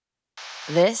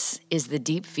This is the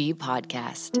Deep V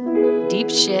Podcast. Deep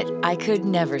shit I could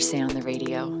never say on the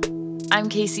radio. I'm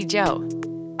Casey Joe.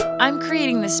 I'm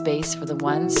creating the space for the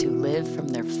ones who live from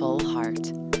their full heart.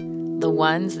 The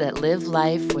ones that live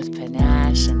life with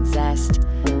panache and zest,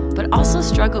 but also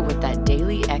struggle with that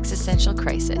daily existential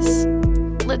crisis.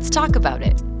 Let's talk about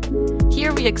it.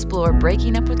 Here we explore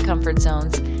breaking up with comfort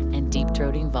zones and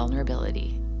deep-throating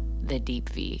vulnerability. The Deep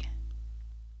V.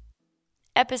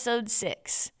 Episode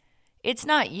 6. It's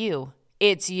not you,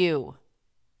 it's you.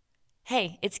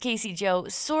 Hey, it's Casey Joe.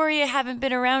 Sorry I haven't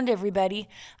been around, everybody.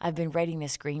 I've been writing a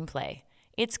screenplay.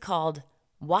 It's called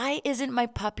Why Isn't My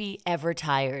Puppy Ever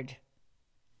Tired?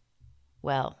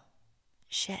 Well,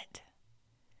 shit.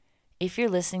 If you're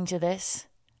listening to this,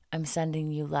 I'm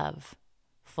sending you love.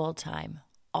 Full time.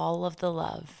 All of the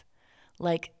love.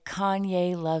 Like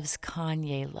Kanye loves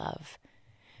Kanye love.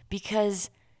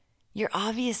 Because you're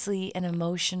obviously an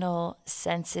emotional,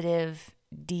 sensitive,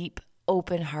 deep,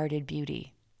 open-hearted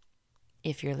beauty,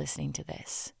 if you're listening to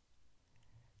this.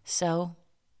 So,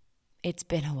 it's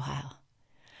been a while.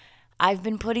 I've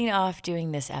been putting off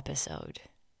doing this episode.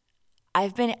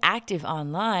 I've been active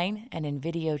online and in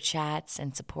video chats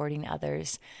and supporting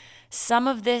others. Some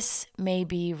of this may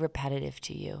be repetitive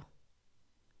to you.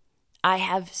 I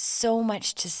have so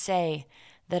much to say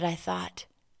that I thought,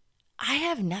 I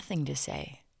have nothing to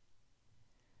say.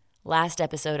 Last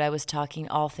episode, I was talking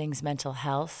all things mental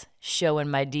health,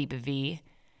 showing my deep V,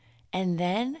 and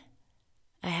then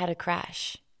I had a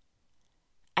crash.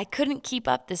 I couldn't keep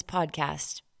up this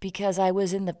podcast because I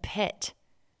was in the pit.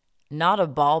 Not a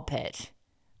ball pit.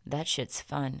 That shit's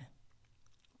fun.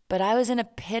 But I was in a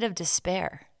pit of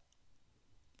despair.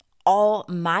 All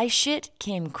my shit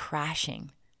came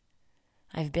crashing.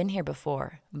 I've been here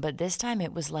before, but this time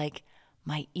it was like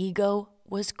my ego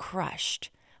was crushed.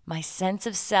 My sense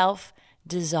of self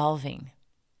dissolving.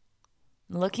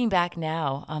 Looking back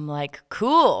now, I'm like,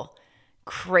 cool,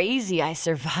 crazy, I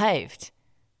survived.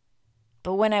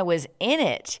 But when I was in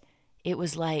it, it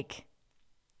was like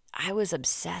I was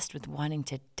obsessed with wanting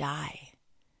to die.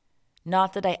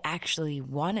 Not that I actually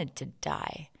wanted to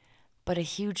die, but a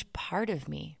huge part of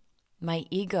me, my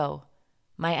ego,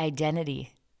 my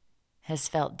identity, has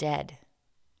felt dead.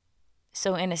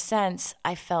 So in a sense,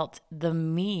 I felt the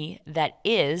me that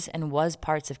is and was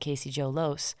parts of Casey Joe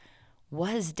Los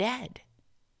was dead.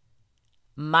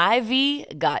 My V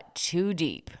got too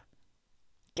deep.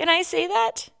 Can I say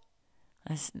that?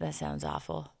 That sounds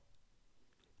awful.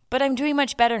 But I'm doing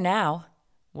much better now.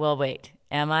 Well, wait,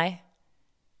 am I?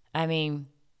 I mean,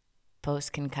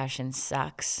 post-concussion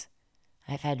sucks.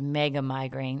 I've had mega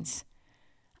migraines.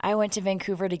 I went to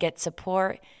Vancouver to get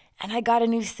support, and I got a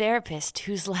new therapist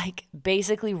who's like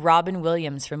basically Robin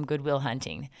Williams from Good Will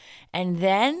Hunting. And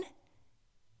then,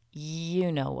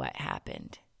 you know what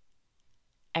happened.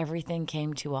 Everything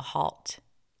came to a halt.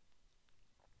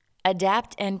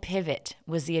 Adapt and pivot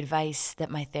was the advice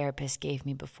that my therapist gave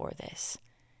me before this.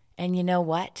 And you know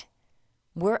what?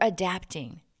 We're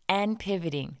adapting and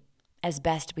pivoting as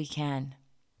best we can,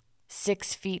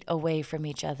 6 feet away from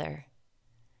each other.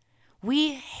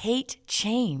 We hate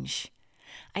change.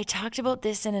 I talked about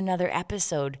this in another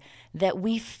episode, that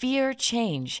we fear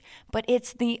change, but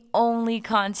it's the only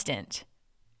constant.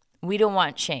 We don't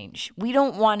want change. We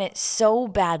don't want it so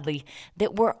badly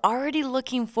that we're already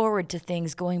looking forward to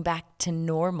things going back to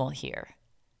normal here.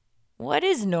 What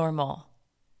is normal?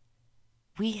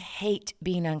 We hate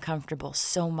being uncomfortable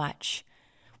so much.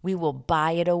 We will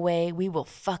buy it away. We will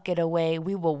fuck it away.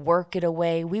 We will work it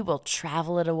away. We will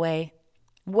travel it away.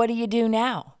 What do you do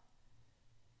now?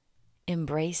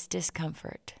 Embrace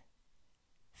discomfort.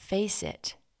 Face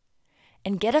it.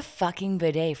 And get a fucking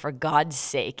bidet, for God's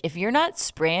sake. If you're not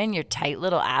spraying your tight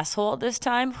little asshole this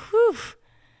time, whew.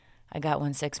 I got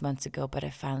one 6 months ago, but I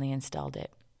finally installed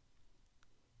it.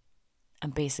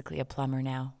 I'm basically a plumber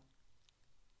now.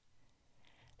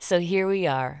 So here we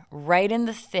are, right in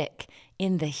the thick,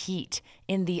 in the heat,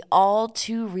 in the all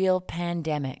too real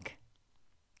pandemic.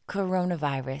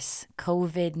 Coronavirus,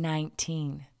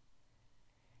 COVID-19.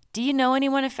 Do you know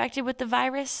anyone affected with the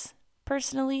virus,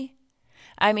 personally?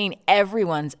 I mean,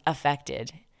 everyone's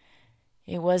affected.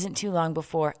 It wasn't too long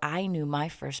before I knew my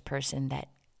first person that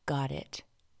got it.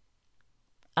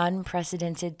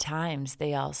 Unprecedented times,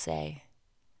 they all say.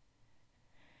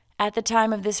 At the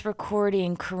time of this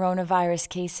recording, coronavirus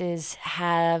cases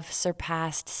have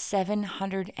surpassed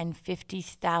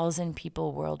 750,000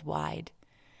 people worldwide.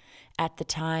 At the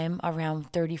time,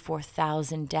 around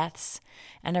 34,000 deaths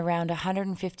and around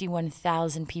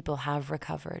 151,000 people have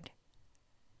recovered.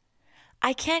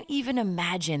 I can't even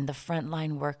imagine the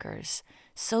frontline workers,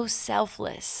 so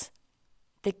selfless,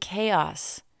 the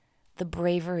chaos, the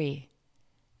bravery,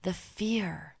 the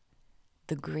fear,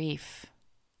 the grief,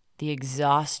 the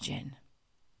exhaustion.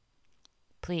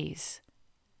 Please,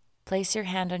 place your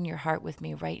hand on your heart with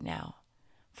me right now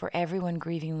for everyone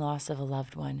grieving loss of a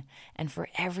loved one and for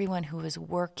everyone who is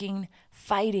working,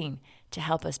 fighting to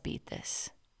help us beat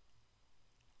this.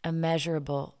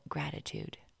 Immeasurable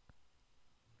gratitude.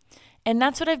 And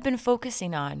that's what I've been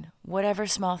focusing on, whatever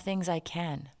small things I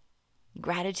can.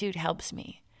 Gratitude helps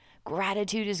me.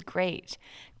 Gratitude is great.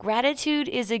 Gratitude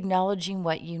is acknowledging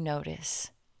what you notice.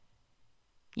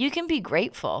 You can be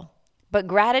grateful, but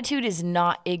gratitude is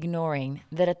not ignoring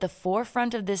that at the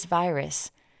forefront of this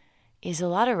virus is a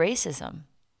lot of racism,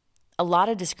 a lot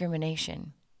of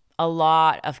discrimination, a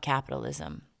lot of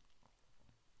capitalism.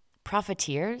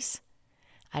 Profiteers?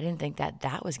 I didn't think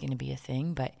that was going to be a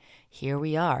thing, but here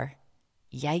we are.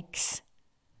 Yikes.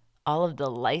 All of the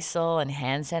Lysol and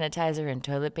hand sanitizer and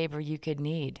toilet paper you could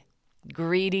need.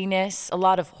 Greediness, a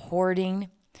lot of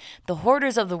hoarding. The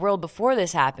hoarders of the world before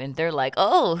this happened, they're like,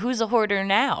 oh, who's a hoarder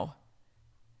now?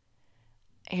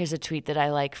 Here's a tweet that I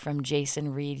like from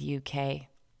Jason Reed, UK.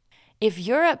 If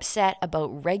you're upset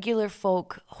about regular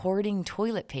folk hoarding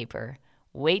toilet paper,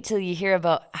 wait till you hear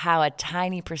about how a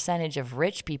tiny percentage of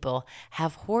rich people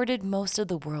have hoarded most of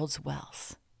the world's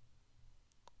wealth.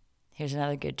 Here's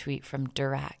another good tweet from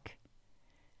Durack.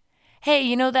 Hey,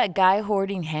 you know that guy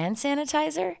hoarding hand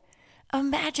sanitizer?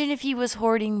 Imagine if he was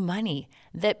hoarding money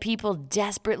that people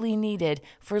desperately needed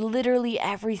for literally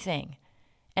everything.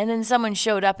 And then someone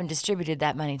showed up and distributed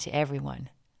that money to everyone.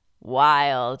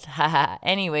 Wild. Haha.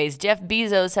 Anyways, Jeff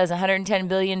Bezos has $110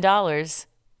 billion.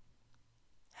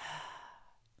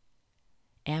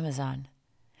 Amazon.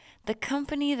 The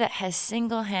company that has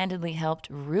single-handedly helped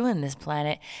ruin this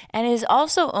planet and is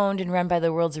also owned and run by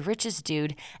the world's richest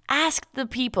dude, asked the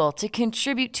people to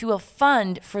contribute to a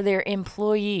fund for their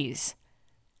employees.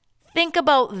 Think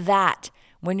about that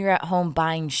when you're at home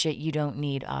buying shit you don't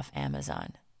need off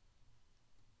Amazon.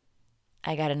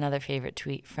 I got another favorite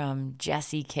tweet from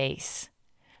Jesse Case.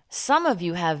 Some of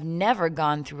you have never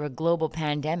gone through a global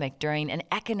pandemic during an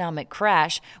economic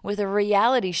crash with a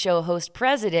reality show host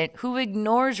president who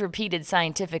ignores repeated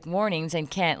scientific warnings and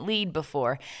can't lead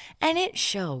before, and it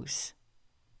shows.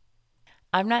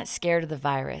 I'm not scared of the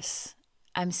virus.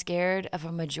 I'm scared of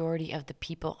a majority of the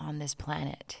people on this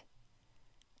planet.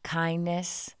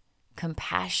 Kindness,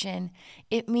 compassion,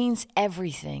 it means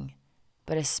everything,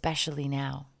 but especially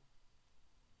now.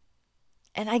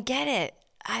 And I get it.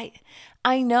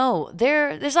 I know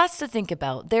there's lots to think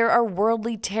about. There are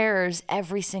worldly terrors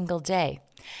every single day.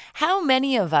 How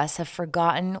many of us have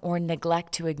forgotten or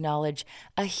neglect to acknowledge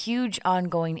a huge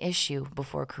ongoing issue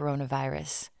before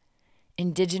coronavirus?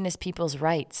 Indigenous people's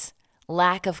rights,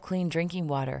 lack of clean drinking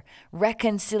water,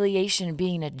 reconciliation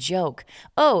being a joke.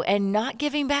 Oh, and not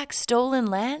giving back stolen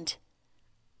land?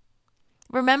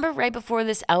 Remember right before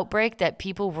this outbreak that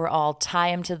people were all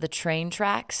tie them to the train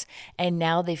tracks, and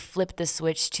now they flipped the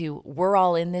switch to we're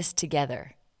all in this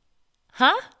together.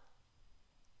 Huh?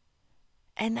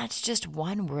 And that's just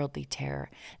one worldly terror.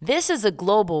 This is a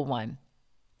global one,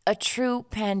 a true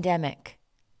pandemic.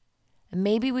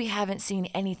 Maybe we haven't seen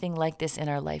anything like this in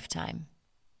our lifetime.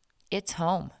 It's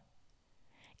home.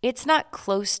 It's not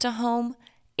close to home,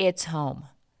 it's home.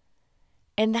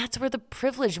 And that's where the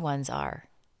privileged ones are.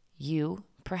 You,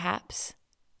 perhaps,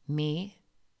 me,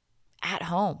 at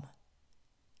home.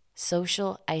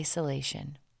 Social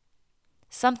isolation.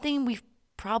 Something we've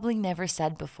probably never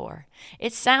said before.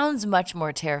 It sounds much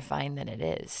more terrifying than it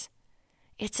is.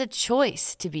 It's a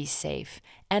choice to be safe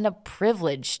and a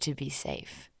privilege to be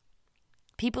safe.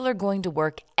 People are going to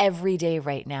work every day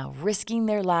right now, risking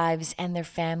their lives and their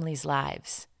families'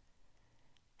 lives.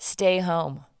 Stay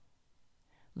home.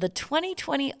 The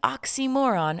 2020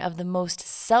 oxymoron of the most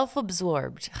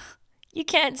self-absorbed. You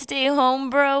can't stay home,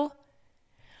 bro.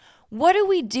 What do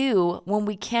we do when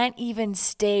we can't even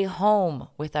stay home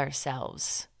with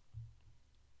ourselves?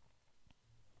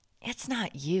 It's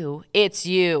not you, it's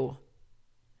you.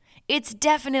 It's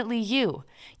definitely you.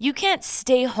 You can't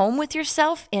stay home with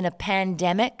yourself in a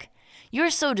pandemic. You're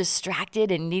so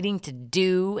distracted and needing to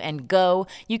do and go,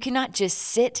 you cannot just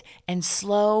sit and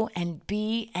slow and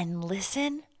be and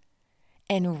listen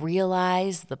and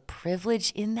realize the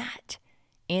privilege in that,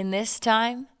 in this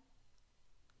time.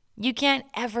 You can't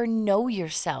ever know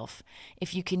yourself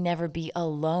if you can never be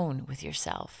alone with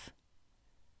yourself.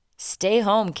 Stay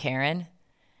home, Karen.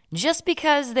 Just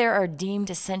because there are deemed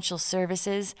essential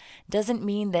services doesn't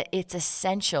mean that it's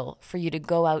essential for you to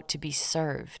go out to be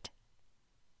served.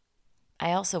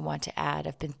 I also want to add,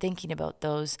 I've been thinking about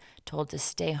those told to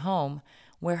stay home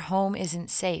where home isn't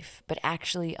safe, but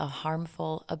actually a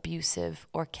harmful, abusive,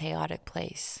 or chaotic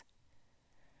place.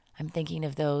 I'm thinking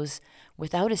of those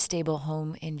without a stable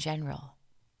home in general.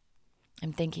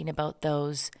 I'm thinking about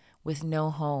those with no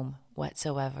home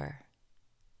whatsoever.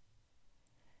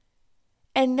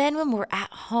 And then when we're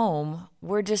at home,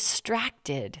 we're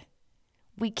distracted.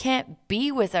 We can't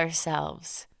be with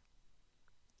ourselves.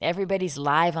 Everybody's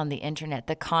live on the internet,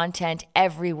 the content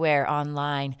everywhere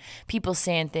online. People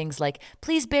saying things like,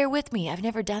 please bear with me, I've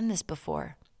never done this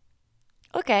before.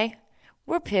 Okay,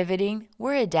 we're pivoting,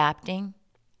 we're adapting.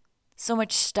 So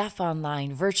much stuff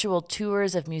online, virtual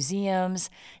tours of museums,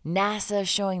 NASA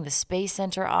showing the Space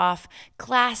Center off,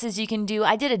 classes you can do.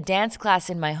 I did a dance class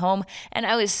in my home and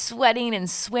I was sweating and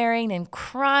swearing and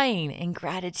crying in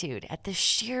gratitude at the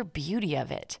sheer beauty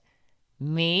of it.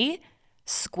 Me?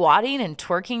 Squatting and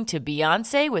twerking to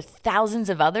Beyonce with thousands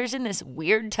of others in this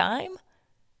weird time?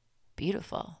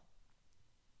 Beautiful.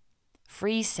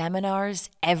 Free seminars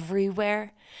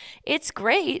everywhere. It's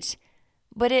great,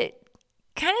 but it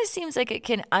kind of seems like it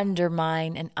can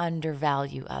undermine and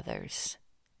undervalue others.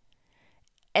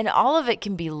 And all of it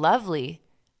can be lovely,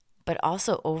 but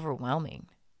also overwhelming.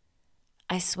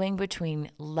 I swing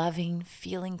between loving,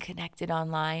 feeling connected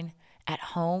online, at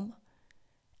home,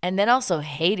 and then also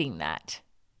hating that.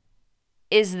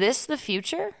 Is this the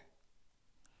future?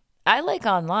 I like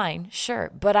online,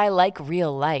 sure, but I like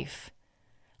real life.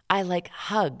 I like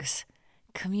hugs,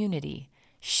 community,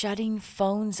 shutting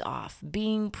phones off,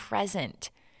 being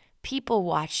present, people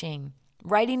watching,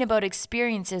 writing about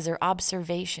experiences or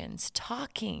observations,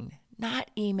 talking,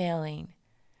 not emailing.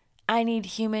 I need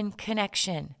human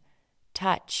connection,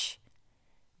 touch,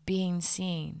 being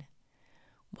seen,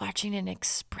 watching an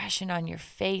expression on your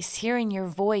face, hearing your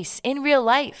voice in real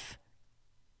life.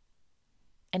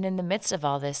 And in the midst of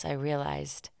all this, I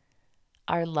realized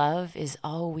our love is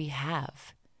all we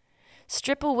have.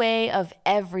 Strip away of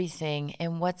everything,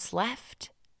 and what's left?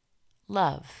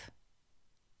 Love.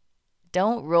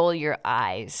 Don't roll your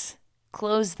eyes.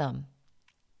 Close them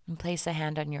and place a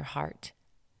hand on your heart,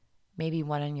 maybe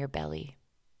one on your belly.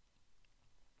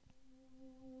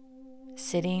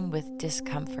 Sitting with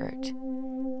discomfort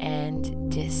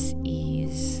and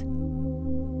dis-ease.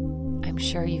 I'm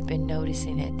sure you've been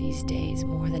noticing it these days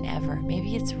more than ever.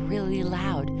 Maybe it's really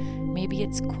loud. Maybe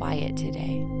it's quiet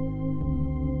today.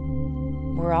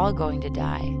 We're all going to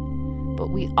die,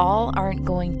 but we all aren't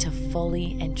going to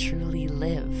fully and truly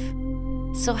live.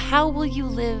 So how will you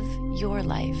live your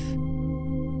life?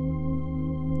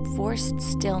 Forced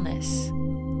stillness,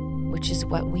 which is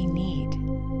what we need.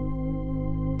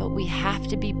 But we have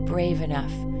to be brave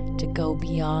enough to go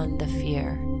beyond the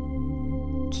fear,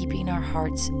 keeping our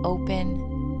hearts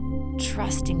open,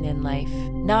 trusting in life,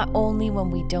 not only when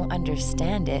we don't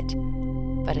understand it,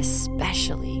 but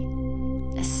especially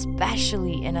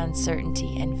in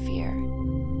uncertainty and fear.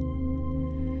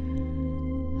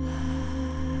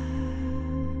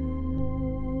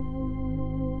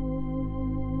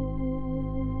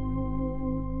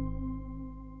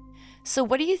 So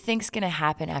what do you think's going to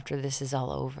happen after this is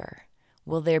all over?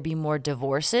 Will there be more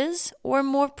divorces or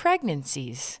more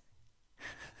pregnancies?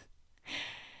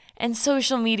 And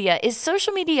social media, is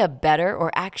social media better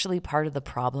or actually part of the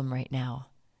problem right now?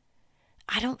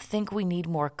 I don't think we need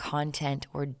more content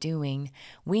or doing.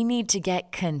 We need to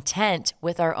get content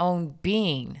with our own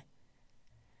being.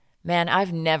 Man,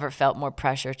 I've never felt more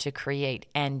pressure to create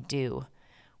and do.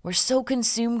 We're so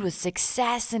consumed with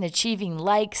success and achieving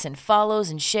likes and follows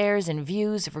and shares and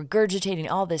views, regurgitating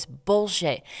all this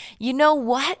bullshit. You know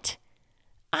what?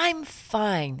 I'm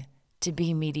fine to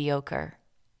be mediocre.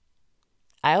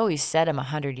 I always said I'm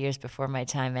 100 years before my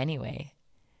time anyway.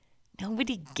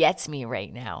 Nobody gets me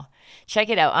right now. Check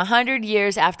it out. 100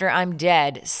 years after I'm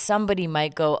dead, somebody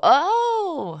might go,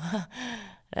 oh,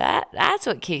 that's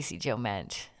what Casey Jo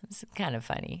meant. It's kind of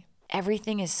funny.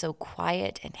 Everything is so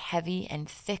quiet and heavy and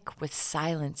thick with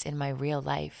silence in my real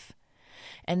life.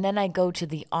 And then I go to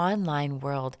the online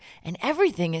world and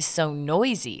everything is so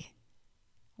noisy.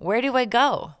 Where do I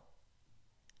go?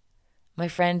 My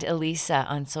friend Elisa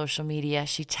on social media,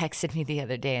 she texted me the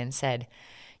other day and said,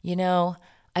 you know,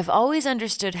 I've always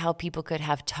understood how people could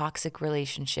have toxic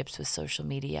relationships with social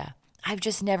media. I've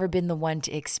just never been the one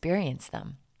to experience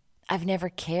them. I've never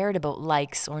cared about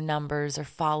likes or numbers or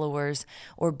followers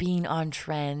or being on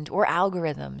trend or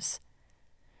algorithms.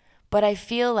 But I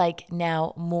feel like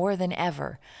now more than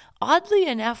ever, oddly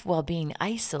enough while being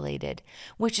isolated,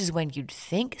 which is when you'd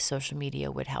think social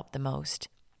media would help the most,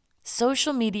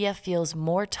 social media feels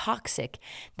more toxic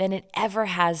than it ever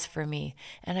has for me,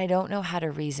 and I don't know how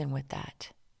to reason with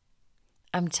that.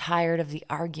 I'm tired of the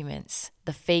arguments,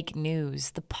 the fake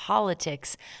news, the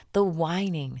politics, the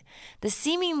whining, the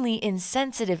seemingly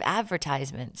insensitive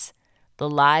advertisements, the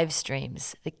live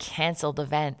streams, the canceled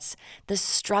events, the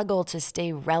struggle to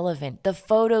stay relevant, the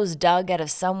photos dug out of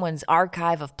someone's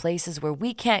archive of places where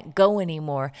we can't go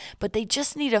anymore, but they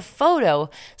just need a photo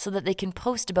so that they can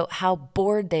post about how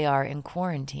bored they are in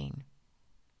quarantine.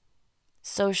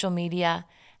 Social media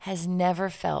has never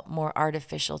felt more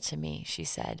artificial to me, she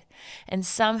said. And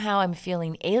somehow I'm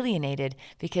feeling alienated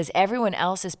because everyone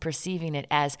else is perceiving it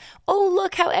as, oh,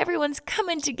 look how everyone's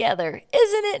coming together.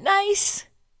 Isn't it nice?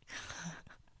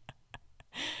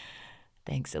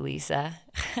 Thanks, Elisa.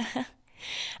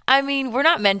 I mean, we're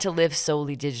not meant to live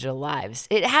solely digital lives.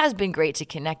 It has been great to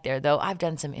connect there, though. I've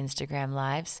done some Instagram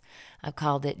lives. I've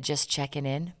called it Just Checking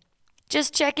In.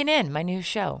 Just Checking In, my new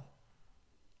show.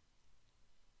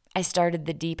 I started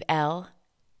the Deep L,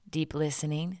 deep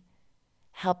listening.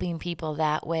 Helping people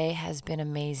that way has been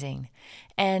amazing.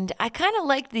 And I kind of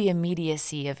like the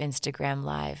immediacy of Instagram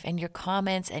Live and your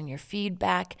comments and your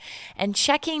feedback and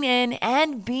checking in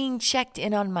and being checked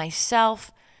in on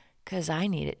myself because I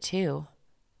need it too.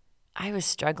 I was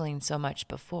struggling so much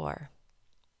before.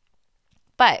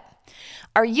 But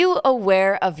are you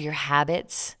aware of your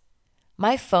habits?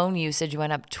 My phone usage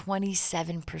went up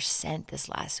 27% this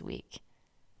last week.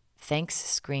 Thanks,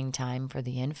 Screen Time, for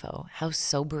the info. How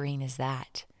sobering is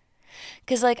that?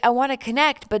 Because, I want to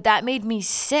connect, but that made me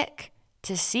sick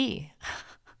to see.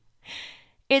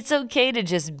 It's okay to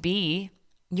just be.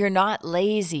 You're not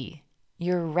lazy.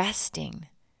 You're resting.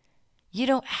 You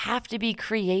don't have to be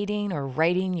creating or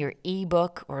writing your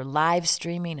ebook or live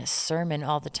streaming a sermon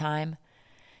all the time.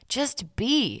 Just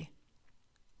be.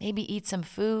 Maybe eat some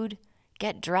food,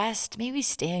 get dressed, maybe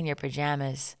stay in your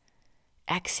pajamas.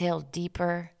 Exhale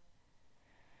deeper.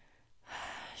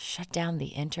 Shut down the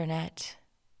internet.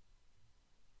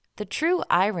 The true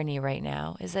irony right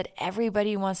now is that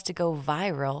everybody wants to go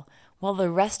viral while the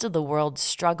rest of the world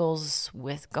struggles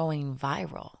with going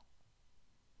viral.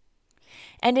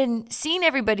 And in seeing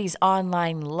everybody's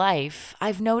online life,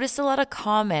 I've noticed a lot of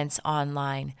comments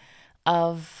online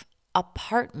of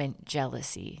apartment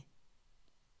jealousy.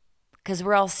 Because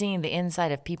we're all seeing the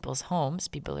inside of people's homes.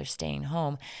 People are staying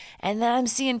home. And then I'm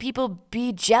seeing people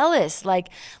be jealous. Like,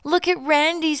 look at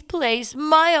Randy's place.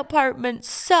 My apartment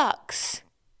sucks.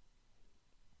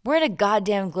 We're in a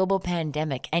goddamn global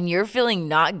pandemic and you're feeling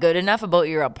not good enough about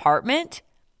your apartment?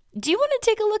 Do you want to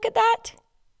take a look at that?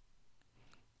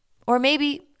 Or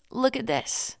maybe look at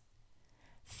this.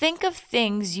 Think of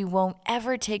things you won't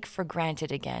ever take for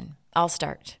granted again. I'll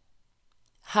start.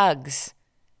 Hugs.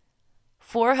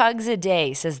 4 hugs a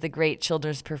day, says the great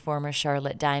children's performer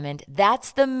Charlotte Diamond.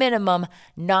 That's the minimum,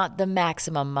 not the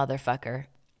maximum, motherfucker.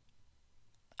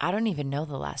 I don't even know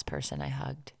the last person I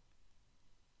hugged.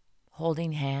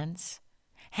 Holding hands.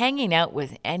 Hanging out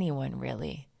with anyone,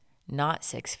 really. Not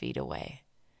 6 feet away.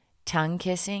 Tongue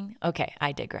kissing. Okay,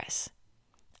 I digress.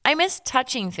 I miss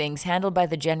touching things handled by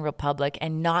the general public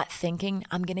and not thinking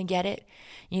I'm going to get it.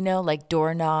 You know, like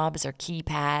doorknobs or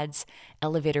keypads,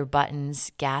 elevator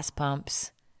buttons, gas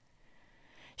pumps.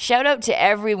 Shout out to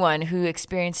everyone who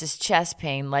experiences chest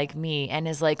pain like me and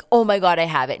is like, oh my God, I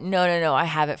have it. No, I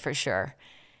have it for sure.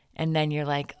 And then you're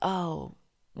like, oh,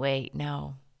 wait,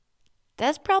 no.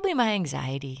 That's probably my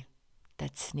anxiety,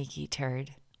 that sneaky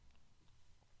turd.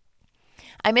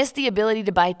 I miss the ability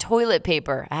to buy toilet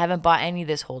paper. I haven't bought any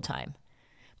this whole time.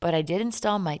 But I did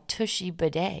install my Tushy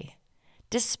bidet.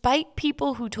 Despite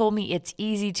people who told me it's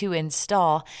easy to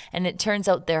install, and it turns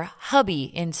out their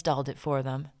hubby installed it for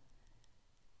them.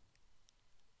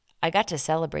 I got to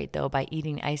celebrate, though, by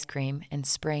eating ice cream and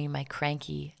spraying my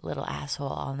cranky little asshole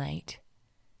all night.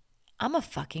 I'm a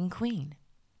fucking queen.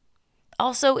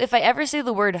 Also, if I ever say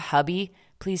the word hubby,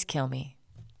 please kill me.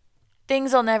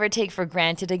 Things I'll never take for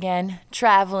granted again.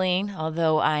 Traveling,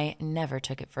 although I never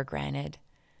took it for granted.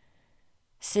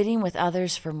 Sitting with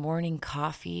others for morning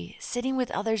coffee. Sitting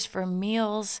with others for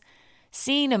meals.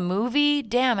 Seeing a movie.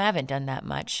 Damn, I haven't done that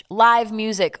much. Live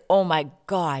music. Oh my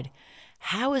God.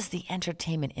 How is the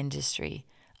entertainment industry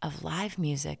of live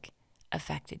music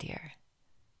affected here?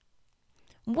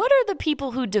 What are the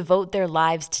people who devote their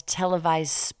lives to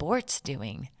televised sports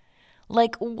doing?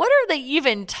 Like, what are they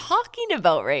even talking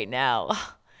about right now?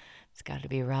 It's got to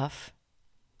be rough.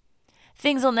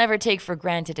 Things I'll never take for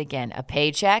granted again. A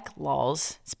paycheck,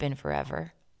 lols, it's been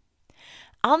forever.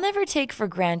 I'll never take for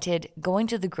granted going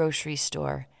to the grocery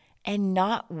store and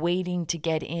not waiting to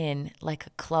get in like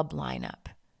a club lineup.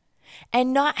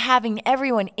 And not having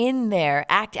everyone in there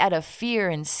act out of fear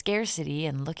and scarcity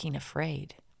and looking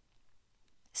afraid.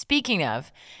 Speaking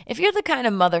of, if you're the kind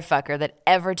of motherfucker that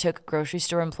ever took grocery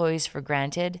store employees for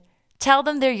granted, tell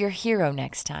them they're your hero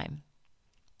next time.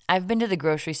 I've been to the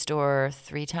grocery store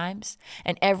 3 times,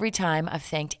 and every time I've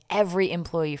thanked every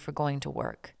employee for going to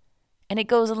work. And it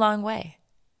goes a long way.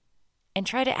 And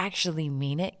try to actually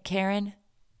mean it, Karen.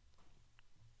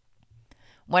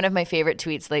 One of my favorite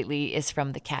tweets lately is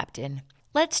from the captain.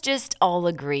 Let's just all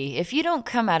agree, if you don't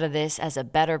come out of this as a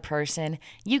better person,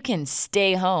 you can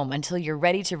stay home until you're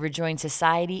ready to rejoin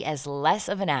society as less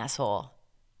of an asshole.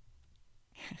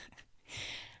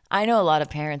 I know a lot of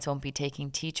parents won't be taking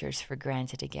teachers for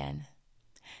granted again.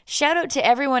 Shout out to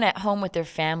everyone at home with their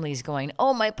families going,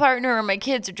 oh, my partner or my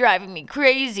kids are driving me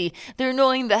crazy. They're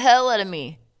annoying the hell out of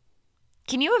me.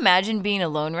 Can you imagine being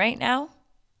alone right now?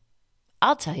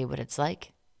 I'll tell you what it's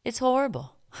like. It's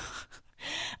horrible.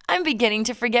 I'm beginning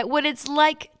to forget what it's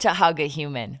like to hug a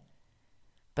human.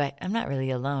 But I'm not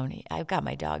really alone. I've got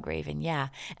my dog Raven, yeah.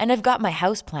 And I've got my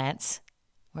houseplants.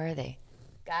 Where are they?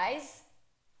 Guys,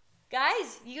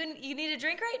 you need a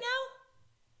drink right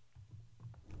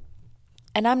now?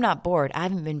 And I'm not bored. I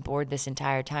haven't been bored this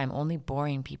entire time. Only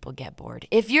boring people get bored.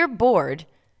 If you're bored,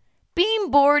 being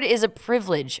bored is a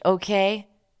privilege, okay?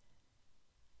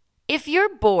 If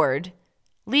you're bored,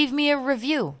 leave me a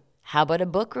review. How about a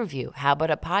book review? How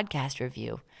about a podcast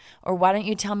review? Or why don't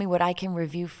you tell me what I can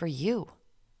review for you?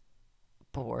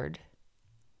 Bored.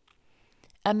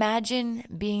 Imagine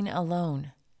being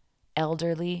alone,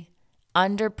 elderly,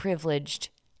 underprivileged,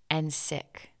 and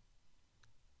sick.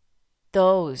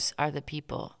 Those are the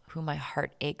people who my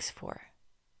heart aches for.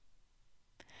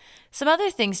 Some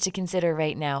other things to consider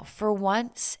right now. For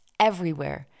once,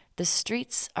 everywhere, the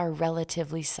streets are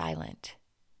relatively silent.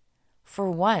 For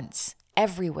once,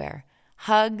 everywhere,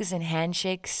 hugs and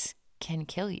handshakes can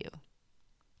kill you.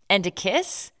 And a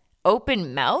kiss?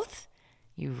 Open mouth?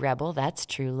 You rebel, that's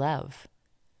true love.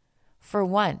 For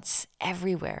once,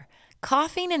 everywhere,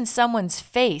 coughing in someone's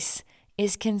face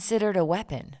is considered a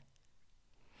weapon.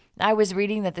 I was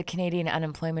reading that the Canadian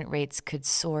unemployment rates could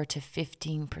soar to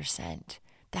 15%.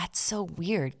 That's so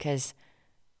weird because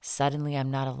suddenly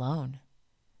I'm not alone.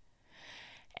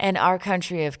 And our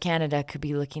country of Canada could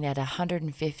be looking at a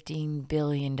 $115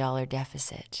 billion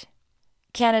deficit.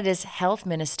 Canada's health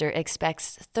minister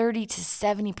expects 30 to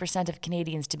 70% of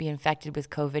Canadians to be infected with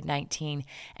COVID-19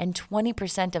 and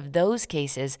 20% of those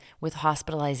cases with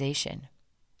hospitalization.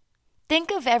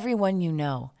 Think of everyone you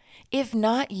know. If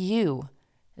not you,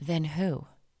 then who?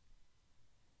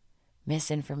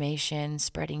 Misinformation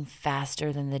spreading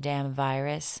faster than the damn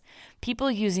virus.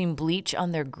 People using bleach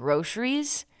on their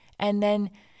groceries. And then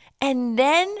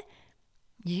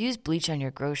you use bleach on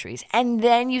your groceries. And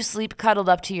then you sleep cuddled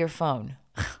up to your phone.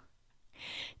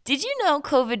 Did you know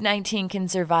COVID-19 can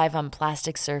survive on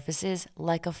plastic surfaces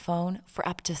like a phone for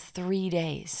up to 3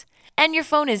 days? And your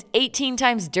phone is 18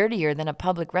 times dirtier than a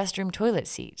public restroom toilet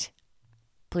seat.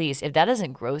 Please, if that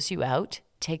doesn't gross you out,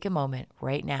 take a moment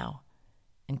right now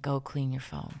and go clean your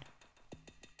phone.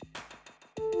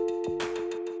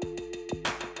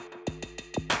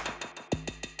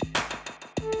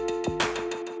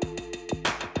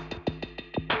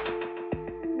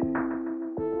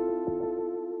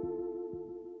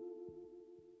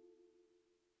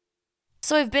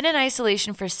 So I've been in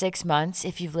isolation for 6 months.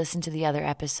 If you've listened to the other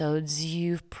episodes,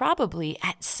 you've probably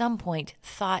at some point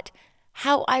thought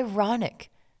how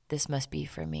ironic this must be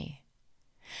for me.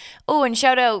 Oh, and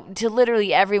shout out to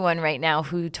literally everyone right now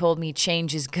who told me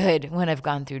change is good when I've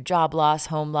gone through job loss,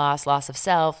 home loss, loss of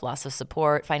self, loss of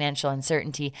support, financial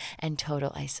uncertainty, and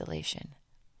total isolation.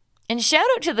 And shout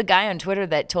out to the guy on Twitter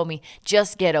that told me,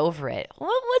 just get over it.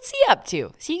 Well, what's he up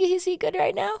to? Is he good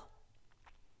right now?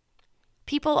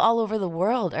 People all over the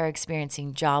world are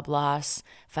experiencing job loss,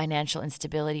 financial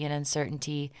instability and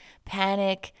uncertainty,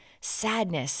 panic,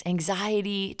 sadness,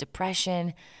 anxiety,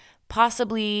 depression,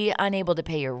 possibly unable to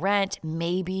pay your rent,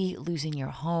 maybe losing your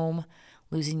home,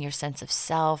 losing your sense of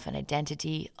self and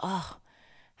identity. Oh,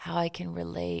 how I can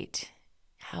relate,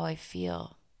 how I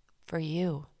feel for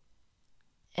you.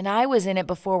 And I was in it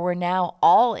before. We're now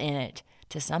all in it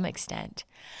to some extent.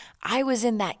 I was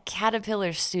in that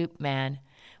caterpillar soup, man,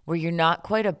 where you're not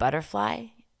quite a butterfly,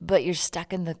 but you're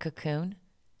stuck in the cocoon.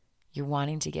 You're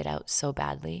wanting to get out so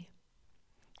badly.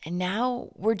 And now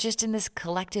we're just in this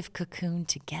collective cocoon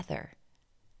together.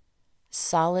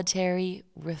 Solitary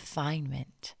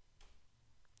refinement.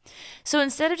 So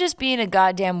instead of just being a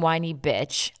goddamn whiny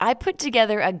bitch, I put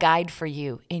together a guide for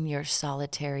you in your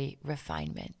solitary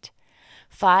refinement.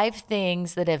 5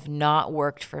 things that have not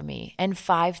worked for me and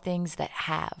 5 things that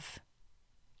have.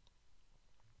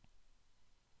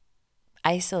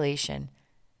 Isolation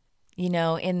You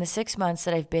know, in the 6 months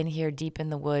that I've been here deep in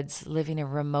the woods, living a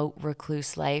remote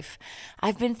recluse life,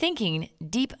 I've been thinking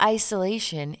deep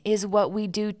isolation is what we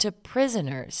do to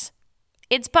prisoners.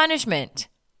 It's punishment.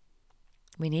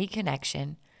 We need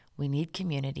connection. We need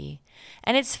community.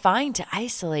 And it's fine to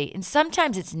isolate. And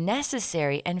sometimes it's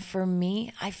necessary. And for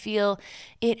me, I feel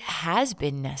it has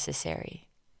been necessary.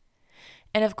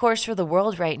 And of course, for the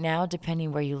world right now,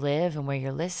 depending where you live and where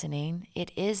you're listening,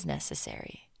 it is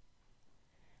necessary.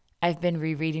 I've been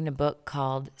rereading a book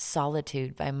called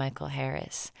Solitude by Michael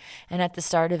Harris. And at the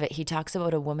start of it, he talks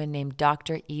about a woman named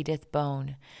Dr. Edith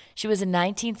Bone. She was a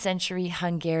 19th century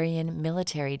Hungarian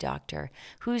military doctor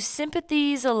whose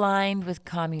sympathies aligned with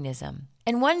communism.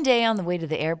 And one day on the way to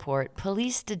the airport,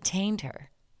 police detained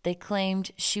her. They claimed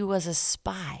she was a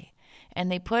spy,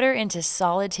 and they put her into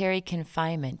solitary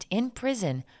confinement in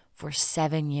prison for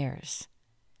 7 years.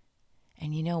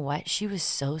 And you know what? She was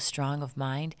so strong of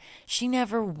mind, she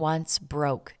never once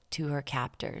broke to her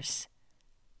captors.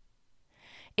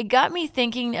 It got me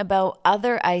thinking about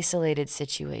other isolated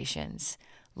situations,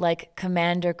 like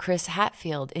Commander Chris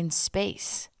Hadfield in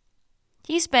space.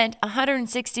 He spent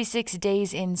 166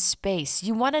 days in space.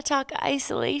 You want to talk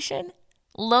isolation?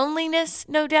 Loneliness,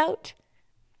 no doubt?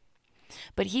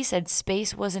 But he said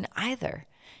space wasn't either.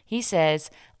 He says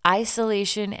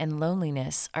isolation and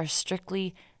loneliness are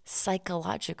strictly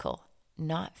psychological,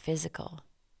 not physical.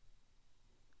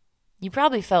 You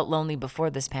probably felt lonely before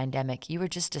this pandemic. You were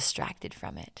just distracted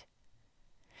from it.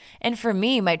 And for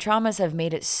me, my traumas have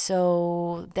made it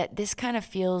so that this kind of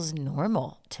feels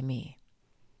normal to me.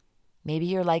 Maybe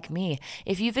you're like me.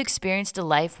 If you've experienced a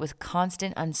life with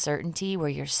constant uncertainty where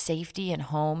your safety and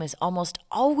home is almost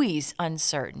always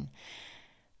uncertain,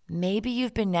 maybe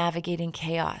you've been navigating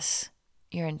chaos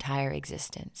your entire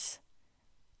existence.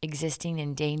 Existing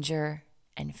in danger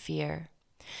and fear,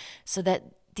 so that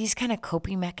these kind of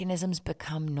coping mechanisms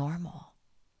become normal.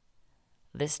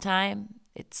 This time,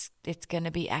 it's going to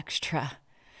be extra,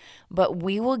 but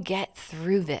we will get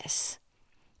through this.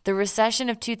 The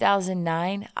recession of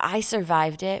 2009, I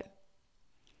survived it.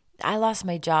 I lost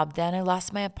my job then. I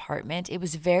lost my apartment. It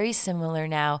was very similar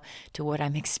now to what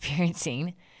I'm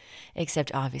experiencing,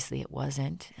 except obviously it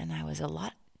wasn't, and I was a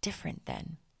lot different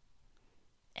then.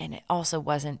 And it also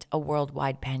wasn't a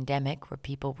worldwide pandemic where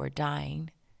people were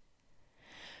dying.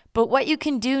 But what you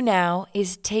can do now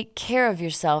is take care of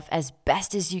yourself as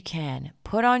best as you can.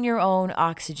 Put on your own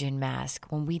oxygen mask.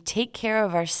 When we take care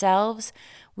of ourselves,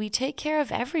 we take care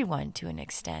of everyone to an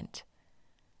extent.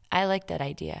 I like that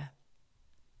idea.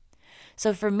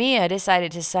 So for me, I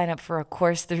decided to sign up for a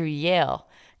course through Yale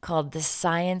called The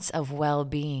Science of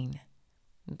Well-Being.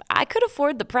 I could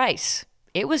afford the price.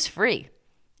 It was free.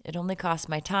 It only cost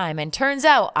my time, and turns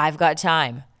out I've got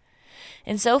time.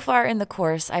 And so far in the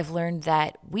course, I've learned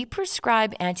that we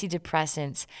prescribe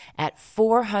antidepressants at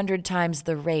 400 times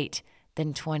the rate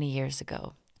than 20 years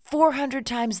ago. 400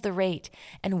 times the rate,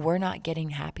 and we're not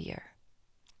getting happier.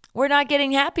 We're not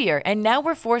getting happier, and now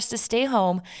we're forced to stay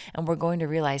home, and we're going to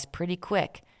realize pretty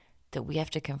quick that we have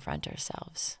to confront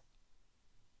ourselves.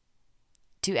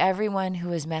 To everyone who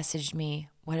has messaged me,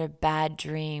 what a bad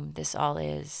dream this all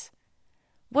is.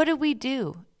 What do we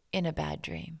do in a bad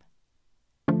dream?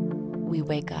 We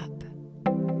wake up.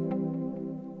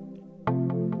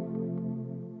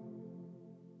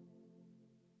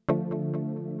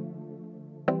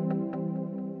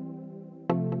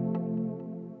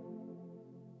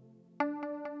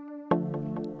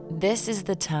 This is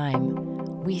the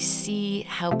time we see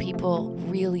how people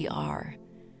really are.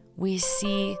 We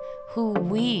see who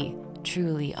we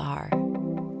truly are.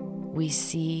 We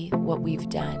see what we've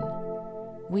done.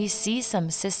 We see some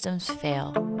systems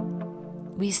fail.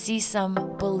 We see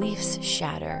some beliefs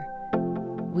shatter.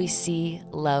 We see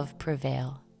love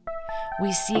prevail.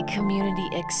 We see community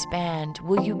expand.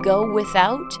 Will you go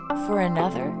without for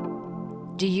another?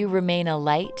 Do you remain a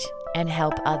light and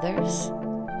help others?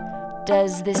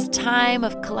 Does this time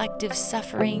of collective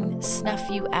suffering snuff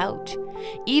you out?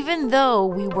 Even though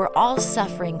we were all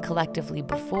suffering collectively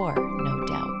before, no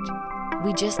doubt.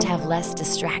 We just have less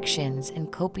distractions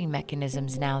and coping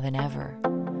mechanisms now than ever.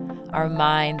 Our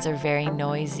minds are very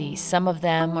noisy. Some of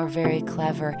them are very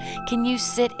clever. Can you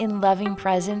sit in loving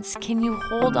presence? Can you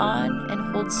hold on and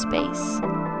hold space?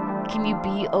 Can you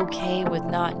be okay with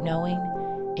not knowing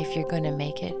if you're going to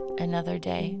make it another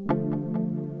day?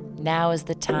 Now is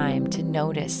the time to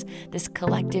notice this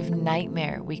collective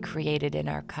nightmare we created in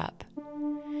our cup.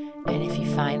 And if you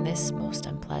find this most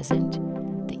unpleasant,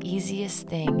 the easiest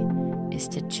thing is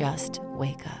to just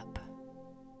wake up.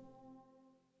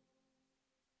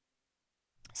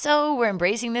 So we're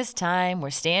embracing this time, we're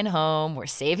staying home, we're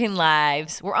saving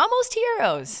lives, we're almost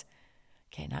heroes.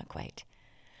 Okay, not quite.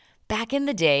 Back in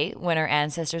the day when our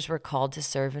ancestors were called to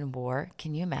serve in war,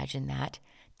 can you imagine that?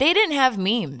 They didn't have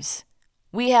memes.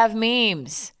 We have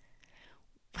memes.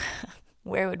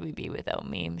 Where would we be without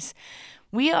memes?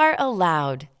 We are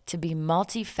allowed to be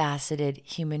multifaceted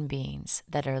human beings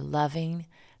that are loving,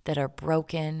 that are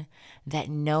broken, that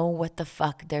know what the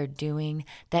fuck they're doing,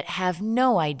 that have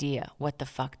no idea what the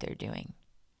fuck they're doing.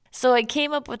 So I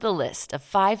came up with a list of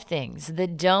 5 things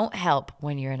that don't help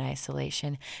when you're in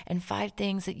isolation and 5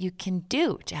 things that you can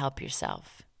do to help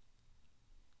yourself.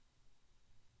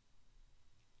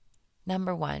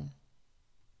 Number 1,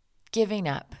 giving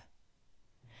up.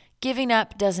 Giving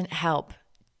up doesn't help.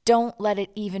 Don't let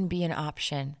it even be an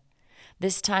option.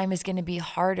 This time is going to be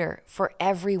harder for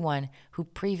everyone who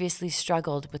previously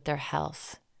struggled with their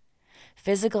health.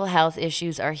 Physical health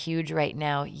issues are huge right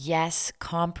now. Yes,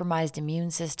 compromised immune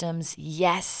systems.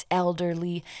 Yes,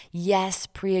 elderly. Yes,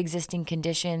 pre-existing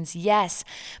conditions. Yes,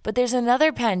 but there's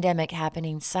another pandemic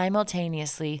happening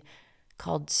simultaneously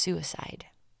called suicide.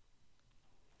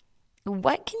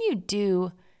 What can you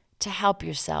do to help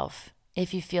yourself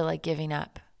if you feel like giving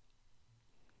up?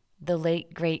 The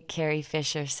late, great Carrie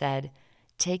Fisher said,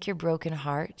 "Take your broken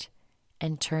heart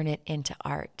and turn it into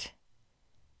art."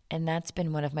 And that's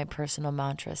been one of my personal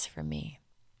mantras for me.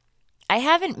 I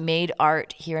haven't made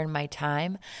art here in my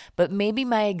time, but maybe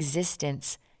my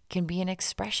existence can be an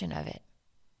expression of it.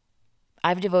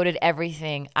 I've devoted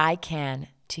everything I can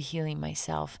to healing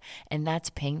myself, and that's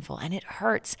painful, and it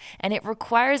hurts, and it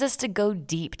requires us to go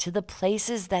deep to the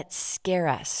places that scare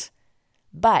us.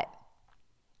 But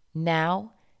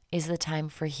now is the time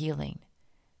for healing.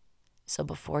 So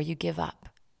before you give up,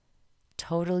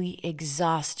 totally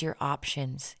exhaust your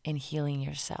options in healing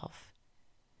yourself.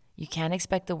 You can't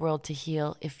expect the world to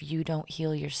heal if you don't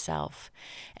heal yourself.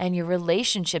 And your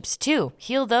relationships too,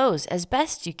 heal those as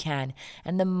best you can.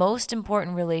 And the most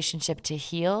important relationship to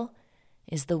heal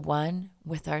is the one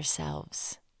with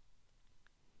ourselves.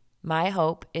 My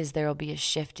hope is there will be a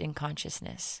shift in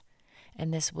consciousness.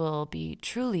 And this will be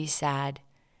truly sad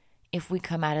if we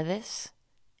come out of this,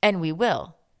 and we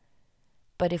will.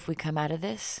 But if we come out of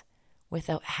this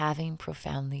without having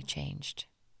profoundly changed.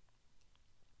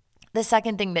 The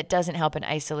second thing that doesn't help in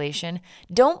isolation,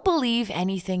 don't believe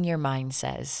anything your mind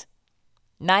says.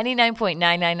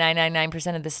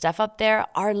 99.99999% of the stuff up there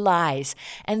are lies,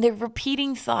 and they're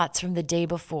repeating thoughts from the day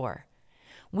before.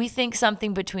 We think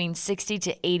something between 60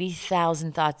 to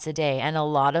 80,000 thoughts a day, and a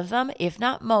lot of them, if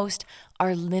not most,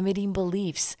 are limiting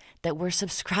beliefs that we're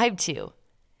subscribed to.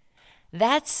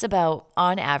 That's about,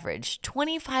 on average,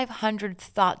 2,500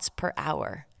 thoughts per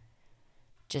hour.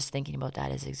 Just thinking about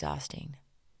that is exhausting.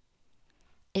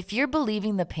 If you're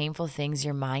believing the painful things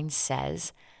your mind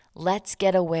says, let's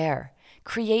get aware.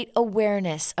 Create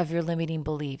awareness of your limiting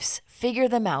beliefs. Figure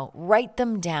them out. Write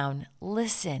them down.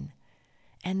 Listen.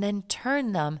 And then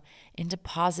turn them into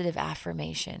positive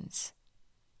affirmations.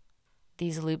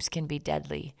 These loops can be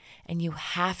deadly, and you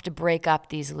have to break up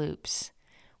these loops.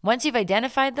 Once you've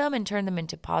identified them and turned them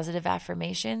into positive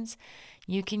affirmations,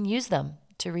 you can use them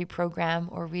to reprogram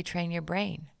or retrain your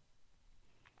brain.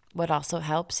 What also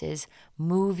helps is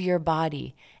move your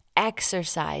body,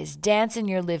 exercise, dance in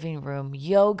your living room,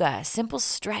 yoga, simple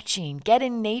stretching, get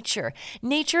in nature.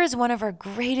 Nature is one of our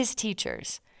greatest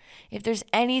teachers. If there's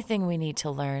anything we need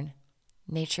to learn,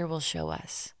 nature will show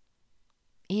us.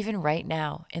 Even right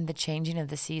now, in the changing of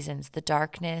the seasons, the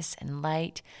darkness and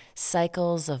light,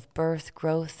 cycles of birth,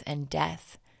 growth, and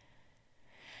death.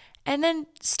 And then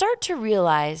start to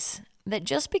realize that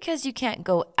just because you can't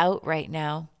go out right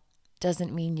now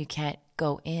doesn't mean you can't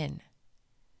go in.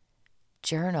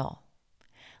 Journal.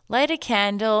 Light a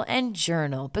candle and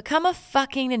journal. Become a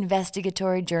fucking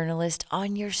investigatory journalist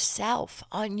on yourself,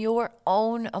 on your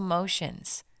own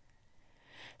emotions.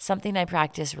 Something I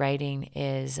practice writing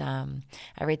is I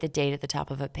write the date at the top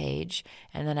of a page,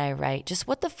 and then I write just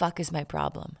what the fuck is my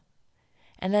problem?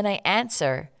 And then I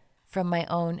answer from my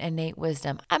own innate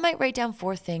wisdom. I might write down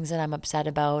 4 things that I'm upset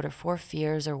about or 4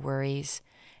 fears or worries,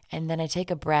 and then I take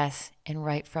a breath and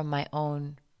write from my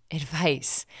own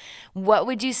advice. What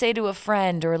would you say to a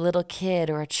friend or a little kid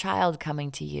or a child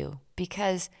coming to you?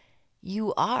 Because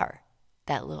you are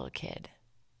that little kid.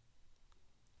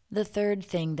 The third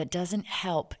thing that doesn't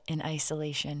help in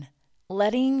isolation,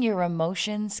 letting your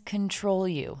emotions control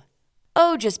you.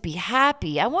 Oh, just be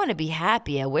happy. I want to be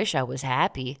happy. I wish I was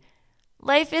happy.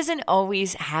 Life isn't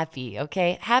always happy,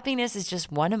 okay? Happiness is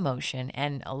just one emotion,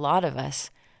 and a lot of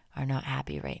us are not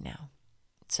happy right now.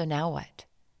 So now what?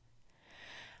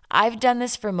 I've done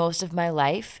this for most of my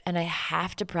life, and I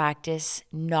have to practice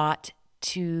not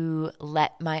to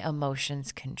let my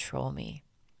emotions control me.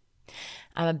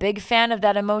 I'm a big fan of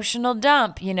that emotional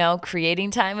dump,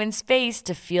 creating time and space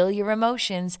to feel your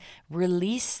emotions,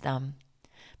 release them.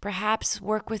 Perhaps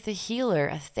work with a healer,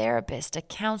 a therapist, a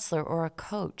counselor, or a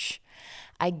coach.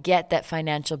 I get that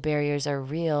financial barriers are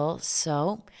real,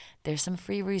 so there's some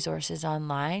free resources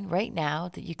online right now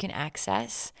that you can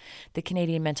access. The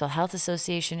Canadian Mental Health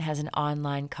Association has an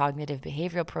online cognitive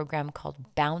behavioral program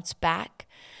called Bounce Back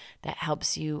that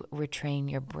helps you retrain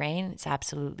your brain. It's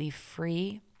absolutely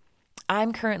free.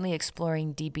 I'm currently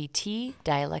exploring DBT,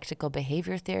 dialectical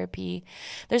behavior therapy.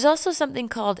 There's also something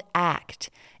called ACT,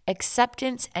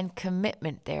 acceptance and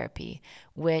commitment therapy,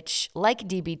 which, like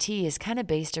DBT, is kind of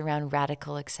based around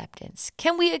radical acceptance.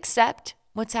 Can we accept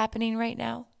what's happening right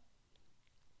now?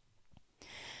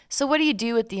 So what do you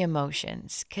do with the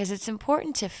emotions? Because it's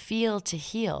important to feel to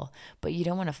heal, but you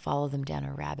don't want to follow them down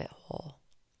a rabbit hole.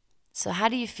 So how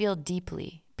do you feel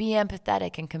deeply? Be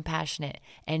empathetic and compassionate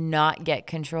and not get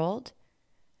controlled?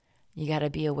 You got to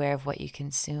be aware of what you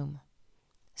consume.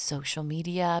 Social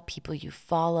media, people you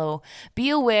follow. Be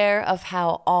aware of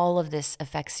how all of this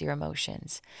affects your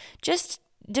emotions. Just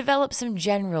develop some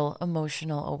general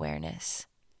emotional awareness.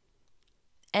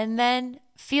 And then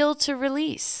feel to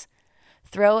release.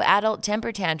 Throw adult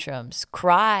temper tantrums.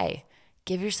 Cry.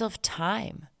 Give yourself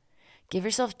time. Give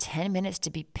yourself 10 minutes to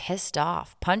be pissed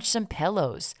off. Punch some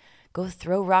pillows. Go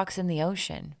throw rocks in the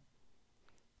ocean.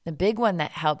 The big one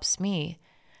that helps me,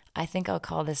 I think I'll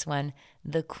call this one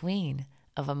the queen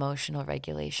of emotional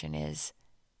regulation, is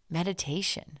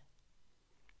meditation.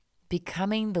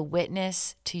 Becoming the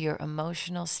witness to your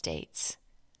emotional states.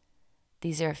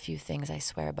 These are a few things I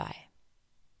swear by.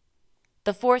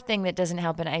 The fourth thing that doesn't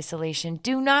help in isolation,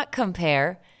 do not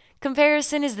compare.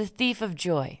 Comparison is the thief of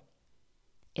joy.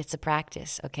 It's a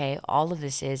practice, okay? All of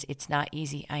this it's not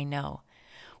easy, I know.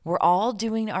 We're all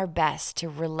doing our best to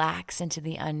relax into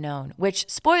the unknown, which,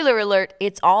 spoiler alert,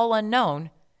 it's all unknown.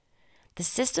 The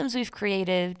systems we've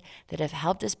created that have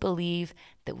helped us believe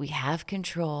that we have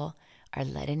control are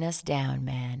letting us down,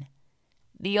 man.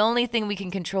 The only thing we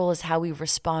can control is how we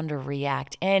respond or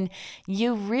react. And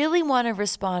you really want to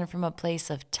respond from a place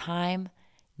of time,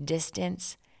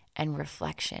 distance, and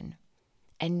reflection,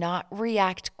 and not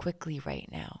react quickly right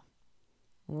now.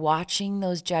 Watching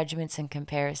those judgments and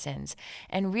comparisons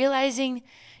and realizing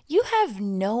you have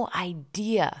no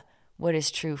idea what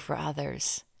is true for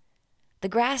others. The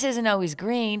grass isn't always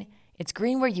green. It's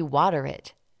green where you water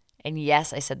it. And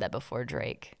yes, I said that before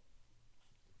Drake.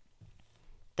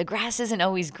 The grass isn't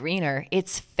always greener.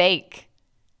 It's fake.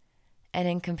 And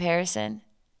in comparison,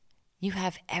 you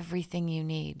have everything you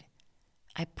need.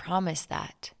 I promise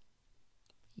that.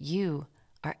 You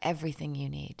are everything you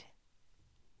need.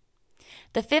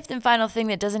 The fifth and final thing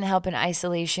that doesn't help in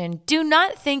isolation, do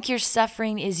not think your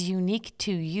suffering is unique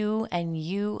to you and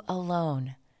you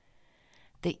alone.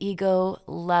 The ego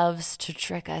loves to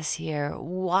trick us here.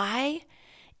 Why?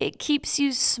 It keeps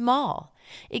you small.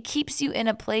 It keeps you in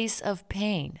a place of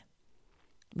pain.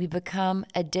 We become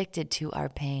addicted to our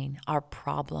pain, our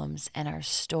problems, and our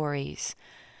stories.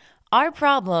 Our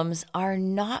problems are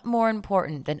not more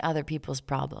important than other people's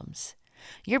problems.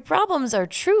 Your problems are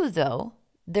true, though.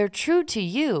 They're true to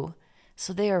you,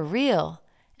 so they are real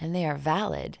and they are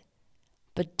valid.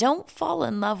 But don't fall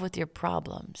in love with your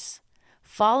problems.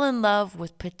 Fall in love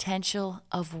with potential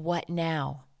of what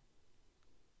now.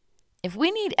 If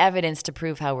we need evidence to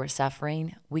prove how we're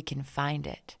suffering, we can find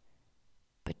it.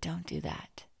 But don't do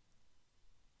that.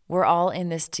 We're all in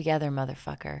this together,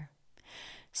 motherfucker.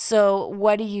 So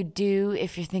what do you do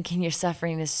if you're thinking your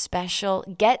suffering is special?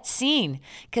 Get seen,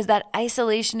 because that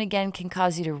isolation again can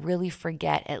cause you to really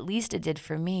forget, at least it did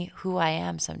for me, who I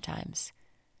am sometimes.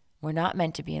 We're not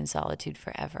meant to be in solitude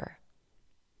forever.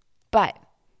 But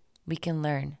we can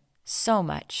learn so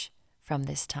much from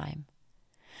this time.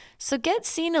 So get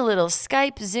seen a little.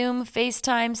 Skype, Zoom,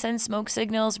 FaceTime, send smoke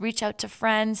signals, reach out to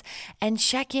friends, and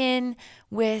check in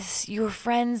with your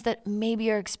friends that maybe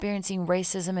are experiencing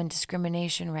racism and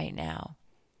discrimination right now.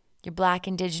 Your Black,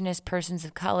 Indigenous, persons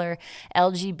of color,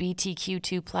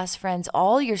 LGBTQ2 plus friends,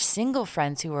 all your single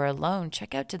friends who are alone,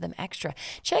 check out to them extra.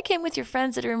 Check in with your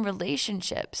friends that are in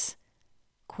relationships.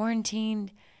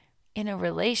 Quarantined in a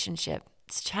relationship,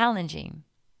 it's challenging.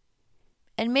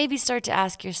 And maybe start to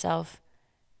ask yourself,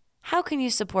 how can you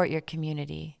support your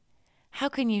community? How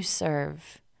can you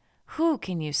serve? Who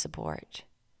can you support?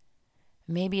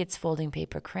 Maybe it's folding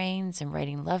paper cranes and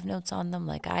writing love notes on them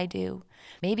like I do.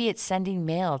 Maybe it's sending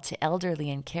mail to elderly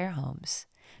in care homes.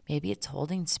 Maybe it's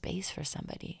holding space for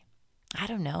somebody. I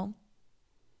don't know.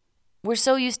 We're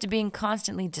so used to being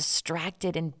constantly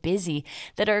distracted and busy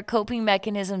that our coping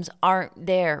mechanisms aren't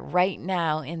there right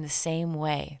now in the same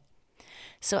way.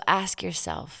 So ask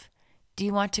yourself, do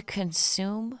you want to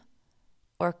consume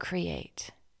or create?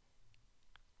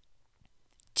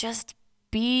 Just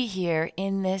be here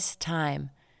in this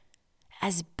time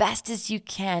as best as you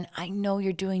can. I know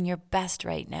you're doing your best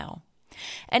right now.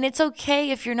 And it's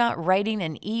okay if you're not writing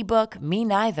an ebook, me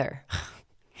neither.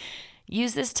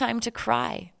 Use this time to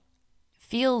cry.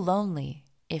 Feel lonely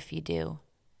if you do.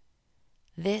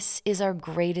 This is our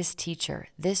greatest teacher,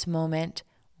 this moment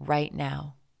right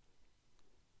now.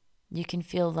 You can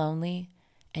feel lonely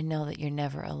and know that you're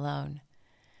never alone.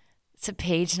 It's a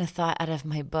page and a thought out of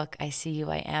my book, I See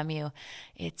You, I Am You.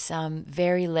 It's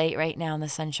very late right now on the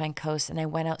Sunshine Coast, and I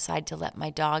went outside to let my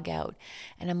dog out,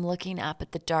 and I'm looking up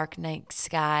at the dark night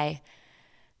sky.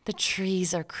 The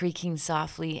trees are creaking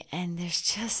softly, and there's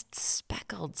just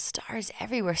speckled stars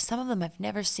everywhere. Some of them I've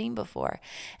never seen before,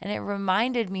 and it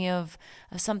reminded me of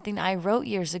something I wrote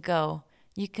years ago.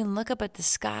 You can look up at the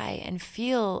sky and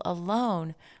feel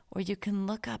alone, or you can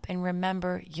look up and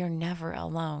remember you're never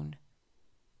alone.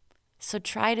 So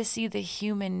try to see the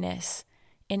humanness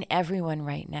in everyone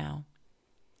right now.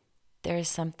 There is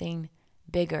something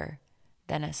bigger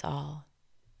than us all.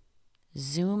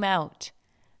 Zoom out,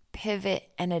 pivot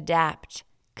and adapt.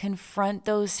 Confront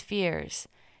those fears.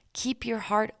 Keep your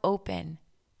heart open.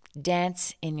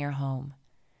 Dance in your home.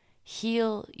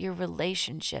 Heal your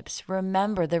relationships.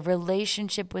 Remember, the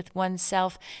relationship with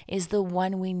oneself is the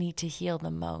one we need to heal the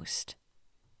most.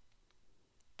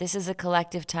 This is a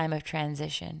collective time of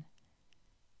transition.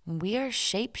 We are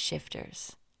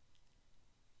shapeshifters,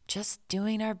 just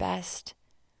doing our best,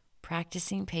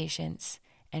 practicing patience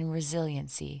and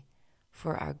resiliency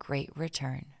for our great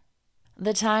return.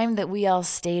 The time that we all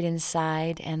stayed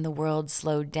inside and the world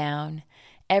slowed down,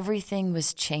 everything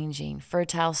was changing,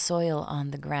 fertile soil on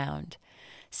the ground.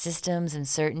 Systems and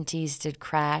certainties did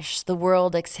crash, the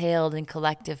world exhaled in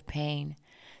collective pain.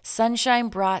 Sunshine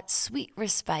brought sweet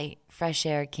respite, fresh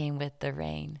air came with the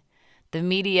rain. The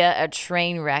media, a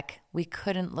train wreck, we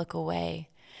couldn't look away.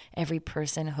 Every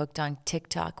person hooked on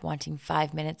TikTok wanting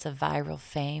 5 minutes of viral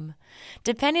fame.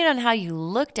 Depending on how you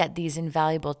looked at these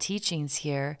invaluable teachings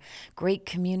here, great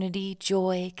community,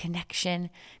 joy, connection,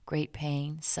 great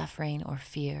pain, suffering, or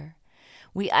fear.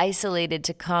 We isolated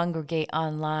to congregate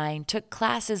online, took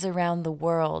classes around the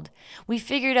world. We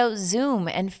figured out Zoom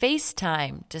and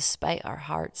FaceTime despite our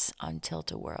hearts on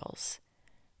tilt-a-whirls.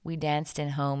 We danced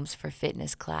in homes for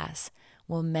fitness class,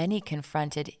 while many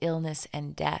confronted illness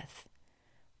and death.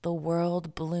 The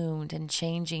world bloomed and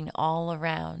changing all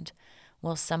around,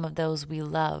 while some of those we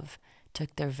love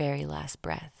took their very last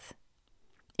breath.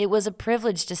 It was a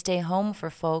privilege to stay home for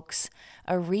folks,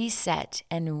 a reset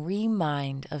and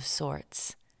remind of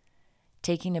sorts.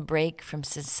 Taking a break from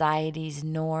society's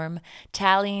norm,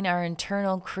 tallying our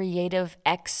internal creative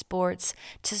exports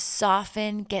to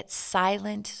soften, get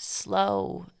silent,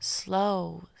 slow,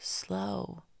 slow,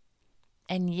 slow.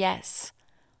 And yes,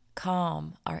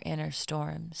 calm our inner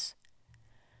storms.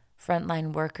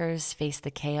 Frontline workers face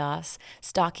the chaos,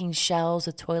 stocking shelves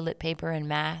with toilet paper and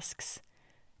masks.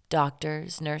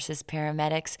 Doctors, nurses,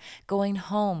 paramedics going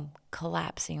home,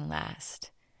 collapsing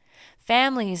last.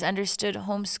 Families understood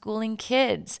homeschooling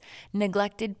kids,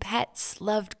 neglected pets,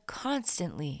 loved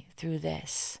constantly through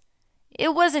this.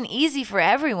 It wasn't easy for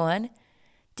everyone.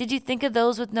 Did you think of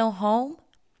those with no home?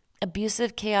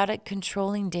 Abusive, chaotic,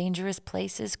 controlling, dangerous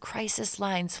places, crisis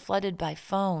lines flooded by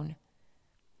phone.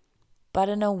 But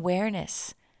an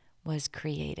awareness was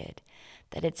created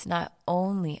that it's not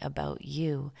only about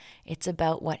you, it's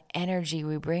about what energy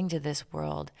we bring to this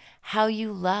world, how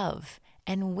you love,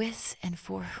 and with and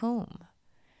for whom.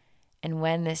 And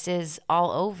when this is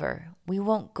all over, we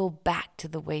won't go back to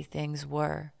the way things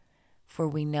were, for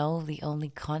we know the only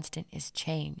constant is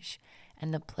change,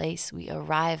 and the place we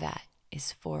arrive at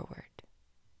is forward.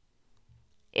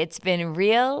 It's been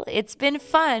real, it's been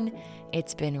fun,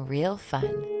 it's been real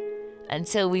fun.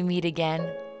 Until we meet again,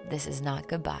 this is not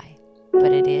goodbye,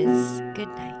 but it is good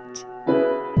night.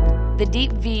 The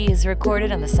Deep V is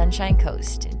recorded on the Sunshine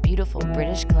Coast in beautiful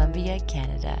British Columbia,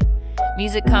 Canada.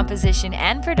 Music composition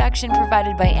and production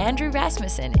provided by Andrew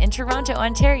Rasmussen in Toronto,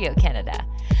 Ontario, Canada.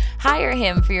 Hire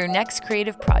him for your next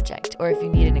creative project, or if you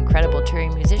need an incredible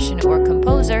touring musician or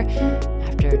composer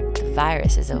after the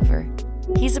virus is over,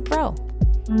 he's a pro.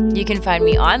 You can find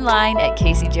me online at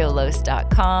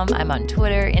CaseyJoLose.com. I'm on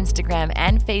Twitter, Instagram,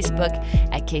 and Facebook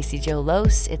at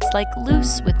CaseyJoLose. It's like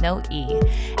loose with no E.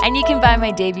 And you can buy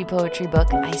my debut poetry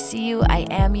book, I See You, I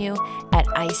Am You, at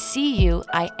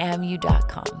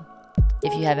ISeeYouIAmYou.com.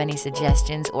 If you have any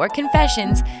suggestions or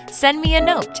confessions, send me a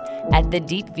note at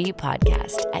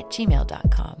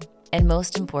thedeepvpodcast@gmail.com. And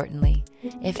most importantly,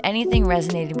 if anything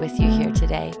resonated with you here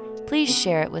today, please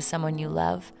share it with someone you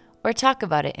love or talk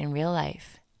about it in real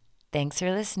life. Thanks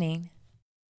for listening.